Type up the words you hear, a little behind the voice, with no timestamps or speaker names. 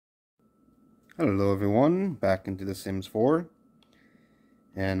Hello everyone, back into The Sims 4,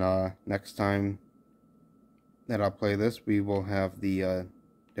 and next time that I'll play this, we will have the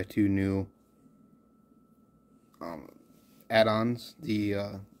two new add-ons,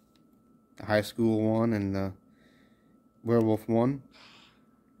 the high school one and the werewolf one.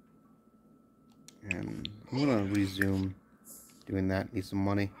 And I'm gonna resume doing that. Need some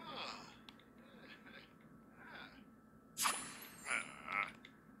money.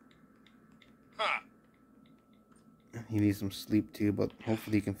 He needs some sleep too, but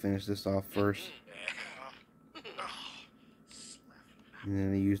hopefully he can finish this off first. And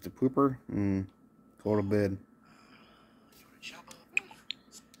then he used the pooper and go to bed.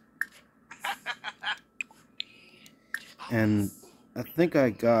 And I think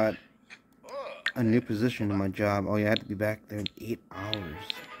I got a new position in my job. Oh yeah, I had to be back there in 8 hours.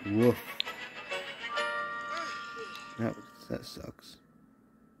 Woof. That sucks.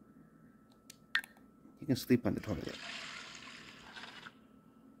 You can sleep on the toilet.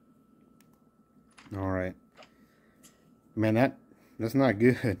 Alright. Man, that's not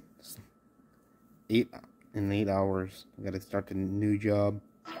good. 8 hours. I gotta start the new job.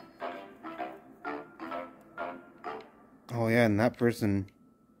 Oh yeah, and that person,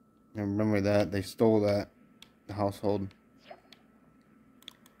 I remember that. They stole the household.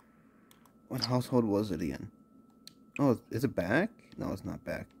 What household was it again? Oh, is it back? No, it's not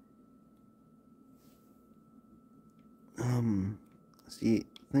back. See, the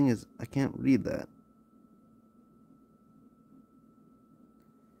thing is, I can't read that.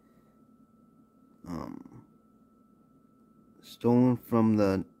 Stolen from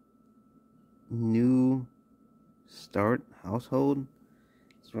the new start household.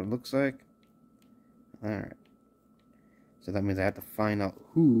 That's what it looks like. Alright. So that means I have to find out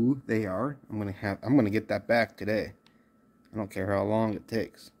who they are. I'm gonna get that back today. I don't care how long it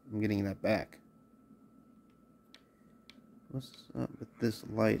takes. I'm getting that back. What's up with this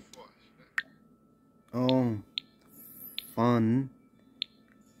light? Oh, fun.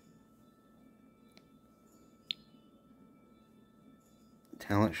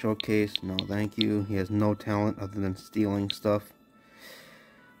 Talent showcase. No, thank you. He has no talent other than stealing stuff.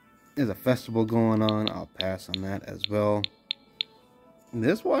 There's a festival going on. I'll pass on that as well.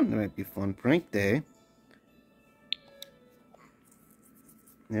 This one might be fun. Prank day.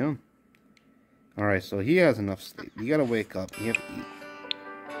 Yeah. Alright, so he has enough sleep. You gotta wake up. You have to eat.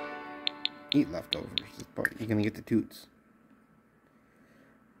 Eat leftovers. You're gonna get the toots.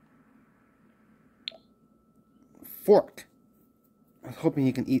 Fork. I was hoping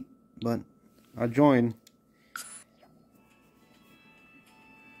he can eat, but I'll join.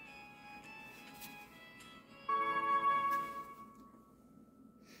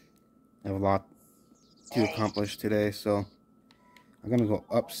 I have a lot to accomplish today, so I'm gonna go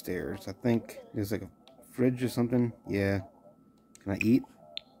upstairs. I think there's like a fridge or something. Yeah. Can I eat?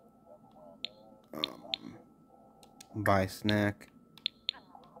 Buy a snack.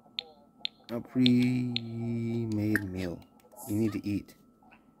 A pre-made meal. You need to eat.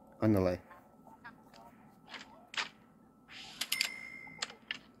 Underlay.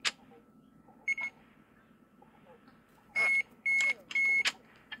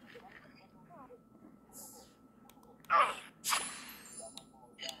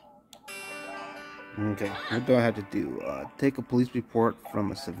 Okay, what do I have to do? Take a police report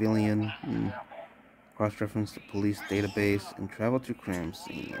from a civilian, cross-reference the police database, and travel to crime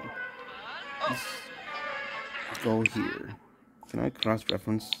scene. Let's go here. Can I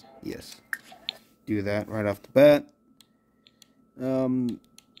cross-reference? Yes. Do that right off the bat. Let's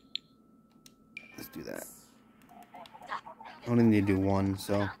do that. I only need to do one,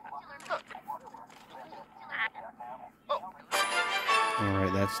 so.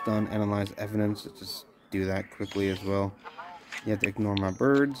 Alright, that's done. Analyze evidence. Let's just do that quickly as well. You have to ignore my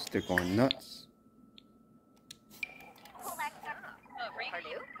birds. They're going nuts.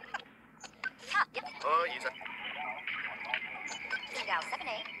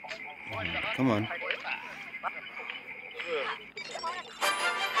 Come on.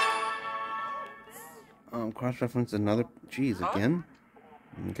 Cross-reference another. Jeez, again?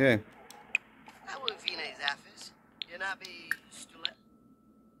 Okay.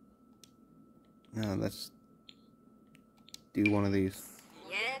 Now let's do one of these.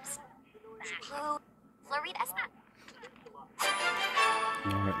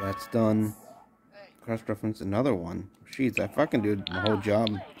 Alright, that's done. Cross-reference another one. Jeez, if I can do the whole job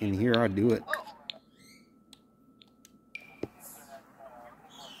in here, I'll do it.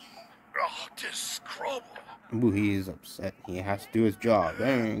 Ooh, he is upset. He has to do his job.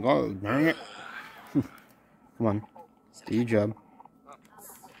 Dang, go, dang it. Come on. Do your job.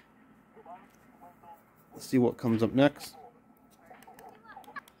 Let's see what comes up next.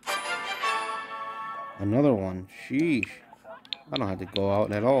 Another one. Sheesh. I don't have to go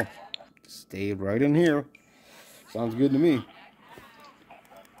out at all. Stayed right in here. Sounds good to me.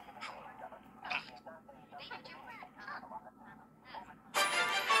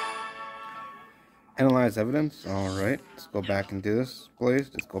 Analyze evidence. Alright. Let's go back into this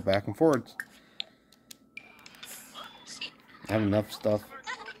place. Let's go back and forwards. I have enough stuff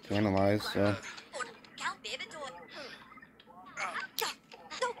to analyze, so.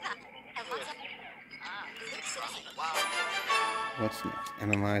 What's next?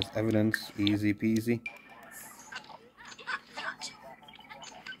 Analyze evidence. Easy peasy.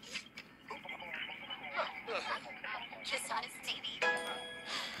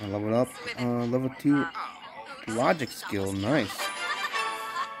 I level up. Level 2 logic skill. Nice.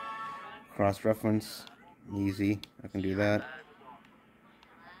 Cross-reference. Easy. I can do that.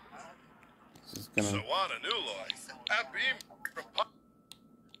 This is gonna...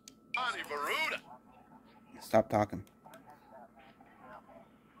 Stop talking.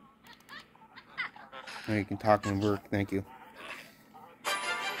 Oh, you can talk and work. Thank you.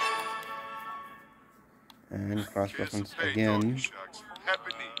 And cross-reference again.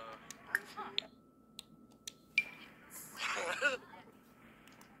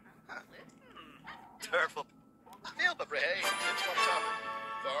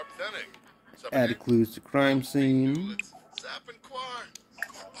 Add clues to crime scene.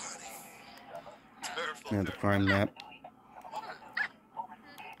 And the crime map.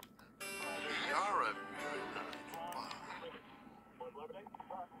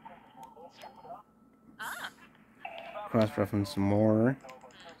 Cross-reference some more.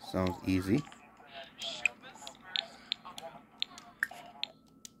 Sounds easy.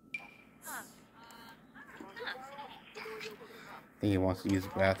 I think he wants to use the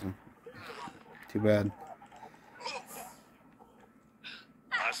bathroom. Too bad.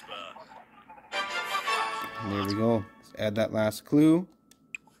 And there we go. Let's add that last clue.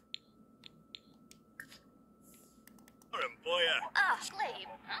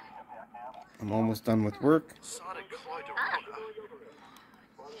 I'm almost done with work.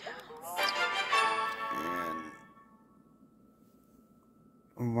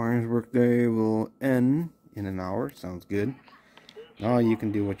 And Warren's workday will end in an hour. Sounds good. Now you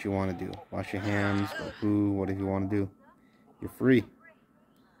can do what you want to do. Wash your hands, go poo, whatever you want to do. You're free.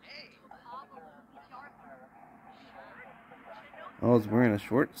 Oh, it's wearing a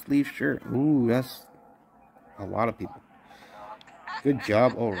short sleeve shirt. Ooh, that's a lot of people. Good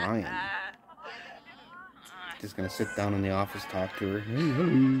job, Orion. Just gonna sit down in the office, talk to her. Hey,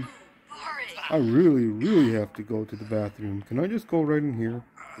 hello. I really have to go to the bathroom. Can I just go right in here?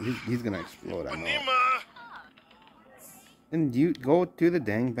 He's gonna explode, I know. And you go to the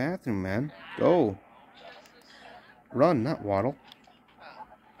dang bathroom, man. Go. Run, not waddle.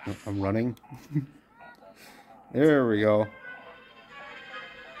 I'm running. There we go.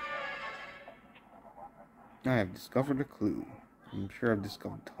 I have discovered a clue. I'm sure I've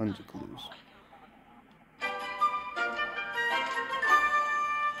discovered tons of clues.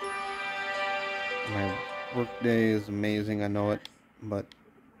 My workday is amazing, I know it, but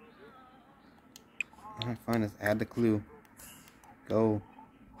all I find is add the clue. Go.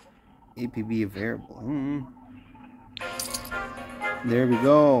 APB variable. There we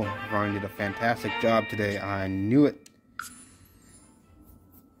go. Ryan did a fantastic job today. I knew it.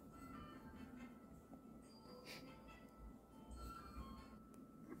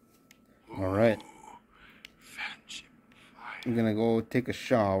 Alright. I'm gonna go take a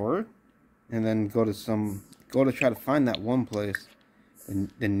shower and then go to try to find that one place.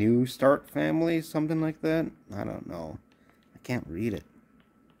 The New Start family, something like that. I don't know. I can't read it.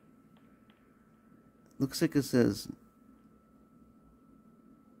 Looks like it says,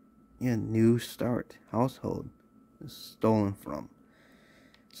 yeah, New Start household. It's stolen from.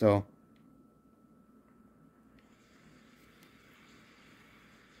 So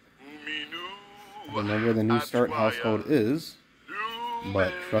I don't know where the New Start household is,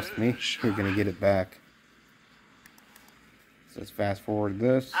 but trust me, you're gonna get it back. So let's fast forward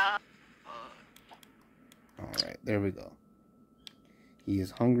this. Alright, there we go. He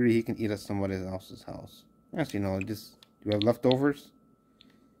is hungry, he can eat at somebody else's house. Actually, no, do we have leftovers?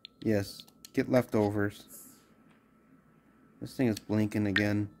 Yes, get leftovers. This thing is blinking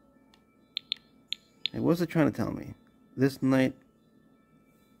again. Hey, what's it trying to tell me? This night,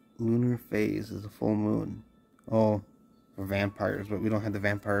 lunar phase is a full moon. Oh, for vampires, but we don't have the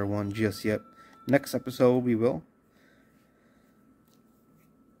vampire one just yet. Next episode, we will.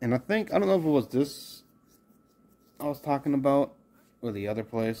 And I don't know if it was this I was talking about, or the other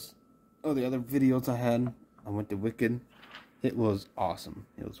place. of the other videos I had. I went to Wicked. It was awesome.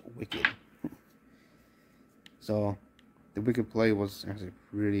 It was wicked. So, the Wicked play was actually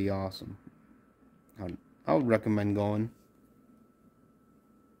pretty awesome. I would recommend going.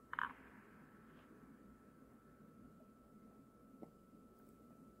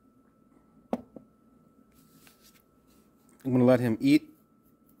 I'm going to let him eat,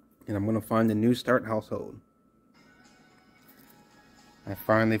 and I'm going to find the New Start household. I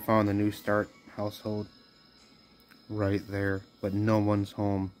finally found the New Start household right there, but no one's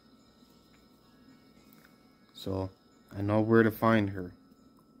home. So, I know where to find her,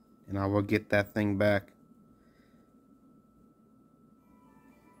 and I will get that thing back.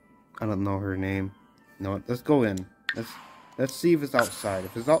 I don't know her name. No, let's go in. Let's see if it's outside.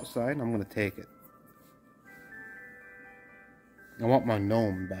 If it's outside, I'm going to take it. I want my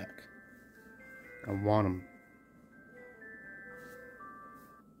gnome back. I want him.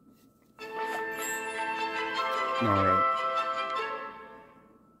 Alright.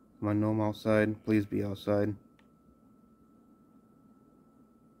 My gnome outside. Please be outside.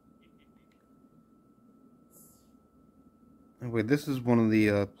 Anyway, this is one of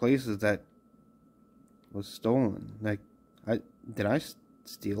the places that was stolen. Like, did I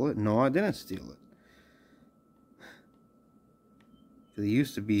steal it? No, I didn't steal it. It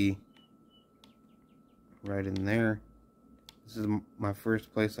used to be right in there. This is my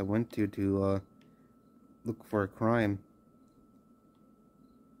first place I went to look for a crime.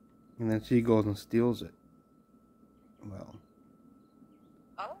 And then she goes and steals it. Well.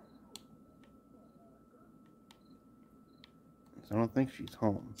 Oh. So I don't think she's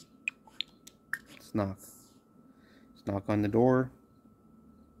home. Let's knock. Let's knock on the door.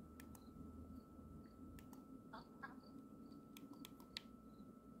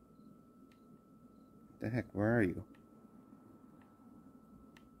 What the heck, where are you?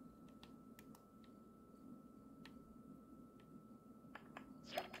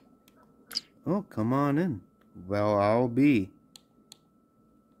 Oh, come on in. Well, I'll be.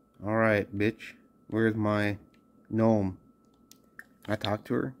 Alright, bitch. Where's my gnome? Can I talk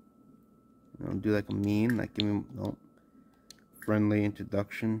to her? You know, do like a mean, like give me no friendly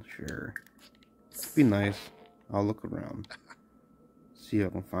introduction. Sure. Be nice. I'll look around. See if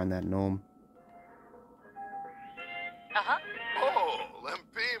I can find that gnome. Uh-huh. Oh,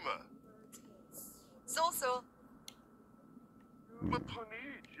 Lampima. So.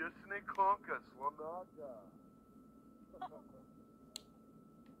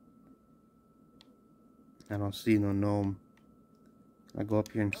 I don't see no gnome. Can I go up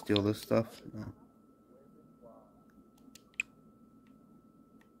here and steal this stuff? No.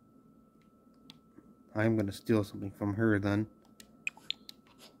 I'm gonna steal something from her then.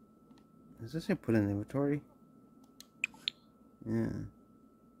 Is this it put in inventory? Yeah.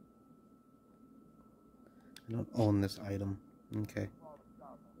 I don't own this item. Okay.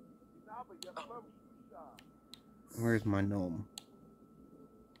 Where's my gnome?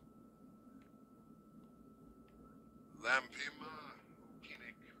 Lampima,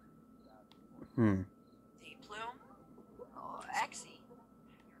 Kinik. Deep Plume. Oh, Exy.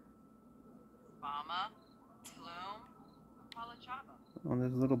 Mama. Plume. Palachava. Oh,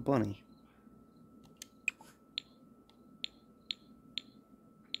 there's a little bunny.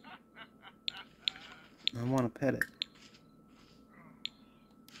 I want to pet it.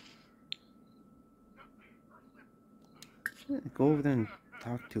 Go over there and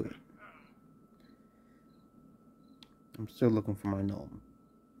talk to it. I'm still looking for my gnome.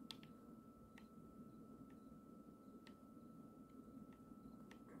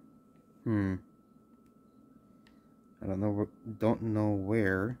 I don't know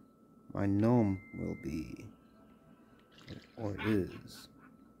where my gnome will be. Or is.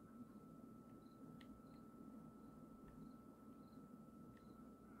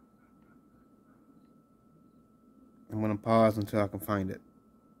 I'm going to pause until I can find it.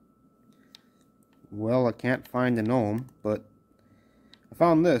 Well, I can't find the gnome, but I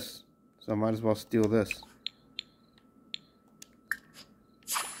found this, so I might as well steal this.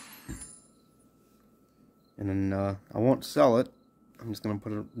 And then I won't sell it. I'm just going to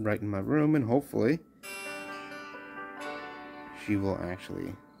put it right in my room, and hopefully she will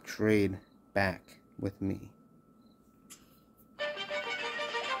actually trade back with me.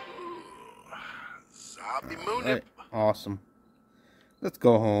 Right. Awesome. Let's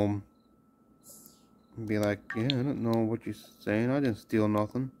go home. And be like, yeah, I don't know what you're saying. I didn't steal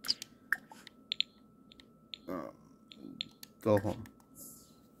nothing. Go home.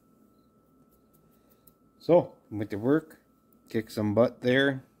 So, went to work. Kicked some butt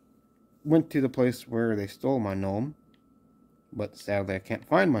there. Went to the place where they stole my gnome. But sadly, I can't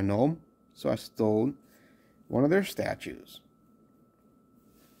find my gnome. So I stole one of their statues.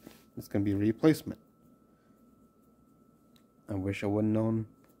 It's going to be a replacement. I wish I would have known.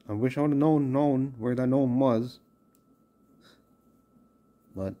 I wish I would have known where that gnome was.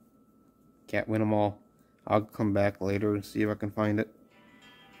 But can't win them all. I'll come back later and see if I can find it.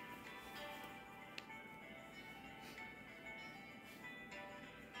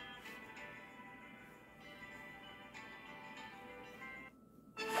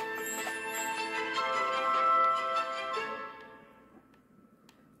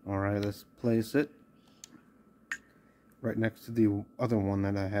 Alright, let's place it right next to the other one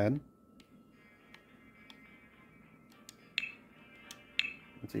that I had.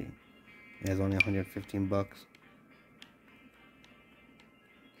 Let's see. It has only 115 bucks.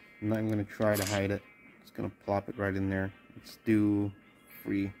 I'm not even going to try to hide it. Just going to plop it right in there. Let's do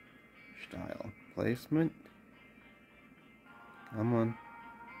freestyle placement. Come on.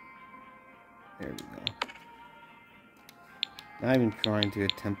 There we go. Not even trying to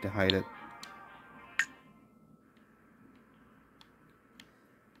attempt to hide it.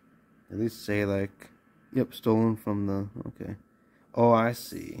 At least say like, yep, stolen from the, okay. Oh, I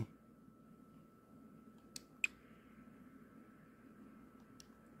see.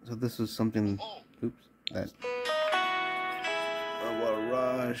 So this is something, oops, that. Oh, what a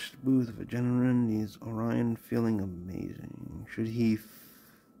rush. Booth of Adrenaline needs Orion feeling amazing. Should he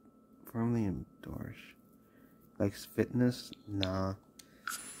firmly endorse? Likes fitness? Nah.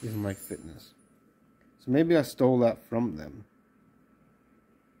 He doesn't like fitness. So maybe I stole that from them.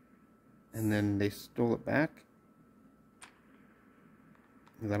 And then they stole it back?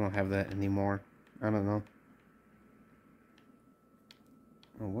 Because I don't have that anymore. I don't know.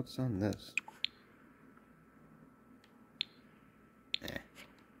 Oh, what's on this?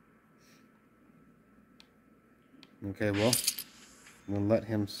 Okay, well, I'm gonna let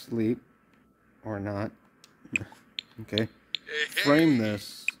him sleep. Or not. Okay. Frame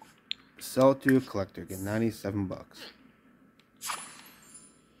this. Sell it to a collector. Get 97 bucks.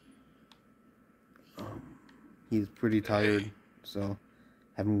 He's pretty tired, so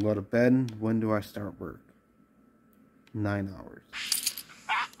have him go to bed. When do I start work? 9 hours.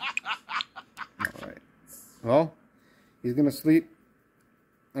 Alright. Well, he's gonna sleep.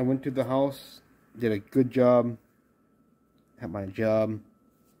 I went to the house, did a good job at my job,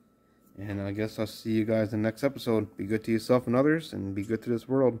 and I guess I'll see you guys in the next episode. Be good to yourself and others, and be good to this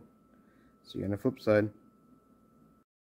world. See you on the flip side.